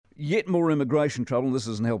Yet more immigration trouble. This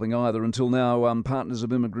isn't helping either. Until now, partners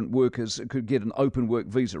of immigrant workers could get an open work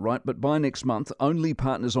visa, right? But by next month, only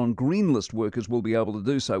partners on green list workers will be able to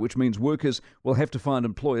do so, which means workers will have to find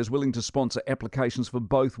employers willing to sponsor applications for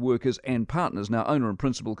both workers and partners. Now, owner and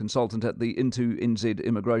principal consultant at the Into NZ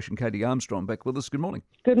Immigration, Katie Armstrong, back with us. Good morning.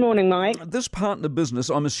 Good morning, Mike. This partner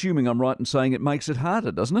business, I'm assuming I'm right in saying it makes it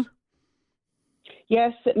harder, doesn't it?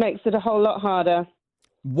 Yes, it makes it a whole lot harder.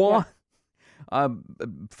 Why? Yeah.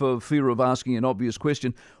 For fear of asking an obvious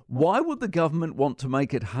question, why would the government want to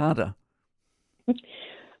make it harder?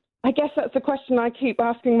 I guess that's a question I keep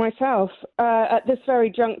asking myself at this very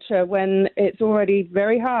juncture when it's already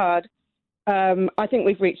very hard. I think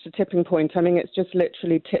we've reached a tipping point. I mean, it's just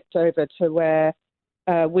literally tipped over to where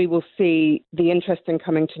we will see the interest in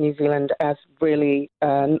coming to New Zealand as really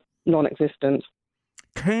non-existent.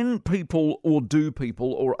 Can people, or do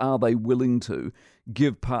people, or are they willing to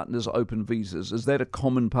give partners open visas? Is that a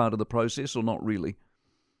common part of the process or not really?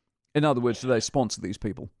 In other words, do they sponsor these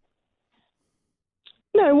people?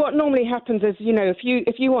 No, what normally happens is,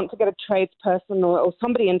 if you want to get a tradesperson or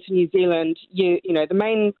somebody into New Zealand, the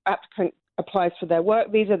main applicant applies for their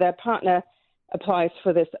work visa, their partner applies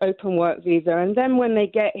for this open work visa, and then when they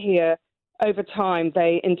get here, over time,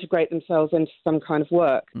 they integrate themselves into some kind of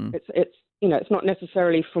work. It's not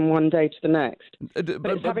necessarily from one day to the next. But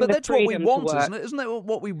that's what we want, isn't it? Isn't that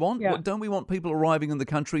what we want? Yeah. Don't we want people arriving in the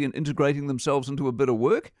country and integrating themselves into a bit of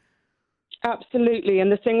work? Absolutely.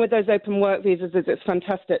 And the thing with those open work visas is it's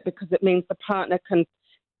fantastic because it means the partner can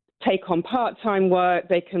take on part-time work,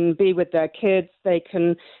 they can be with their kids, they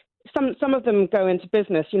can... Some of them go into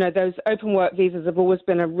business. Those open work visas have always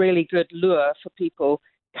been a really good lure for people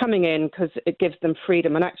coming in because it gives them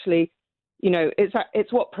freedom. And actually,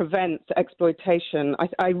 it's what prevents exploitation.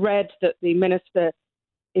 I read that the minister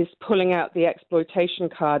is pulling out the exploitation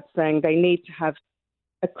card, saying they need to have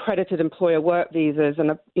accredited employer work visas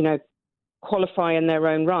and, qualify in their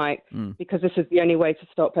own right because this is the only way to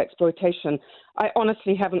stop exploitation. I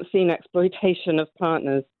honestly haven't seen exploitation of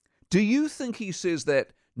partners. Do you think he says that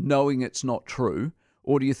knowing it's not true,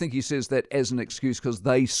 or do you think he says that as an excuse because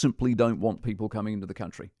they simply don't want people coming into the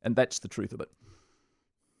country, and that's the truth of it?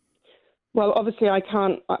 Well, obviously I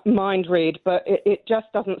can't mind read, but it just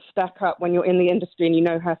doesn't stack up when you're in the industry and you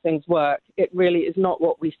know how things work. It really is not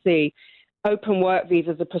what we see. Open work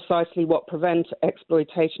visas are precisely what prevent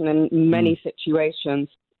exploitation in many situations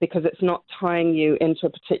because it's not tying you into a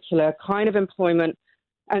particular kind of employment.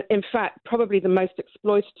 And in fact, probably the most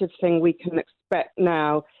exploitative thing we can expect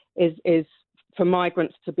now is for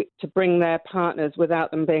migrants to bring their partners without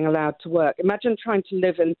them being allowed to work. Imagine trying to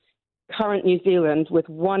live in current New Zealand with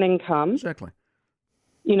one income. Exactly.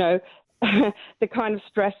 The kind of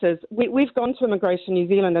stresses. We've gone to Immigration New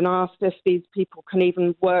Zealand and asked if these people can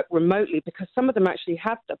even work remotely because some of them actually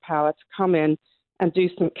have the power to come in and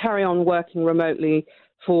carry on working remotely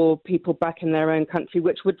for people back in their own country,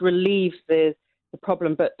 which would relieve the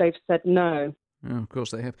problem, but they've said no. Yeah, of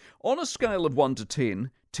course they have. On a scale of 1 to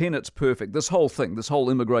 10, 10 it's perfect. This whole thing, this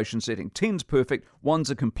whole immigration setting, 10's perfect,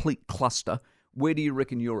 1's a complete cluster. Where do you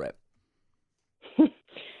reckon you're at?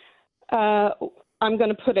 I'm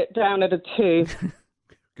going to put it down at a 2.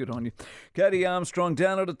 Good on you. Katie Armstrong,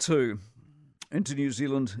 down at a 2. Into New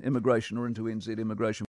Zealand immigration or into NZ immigration.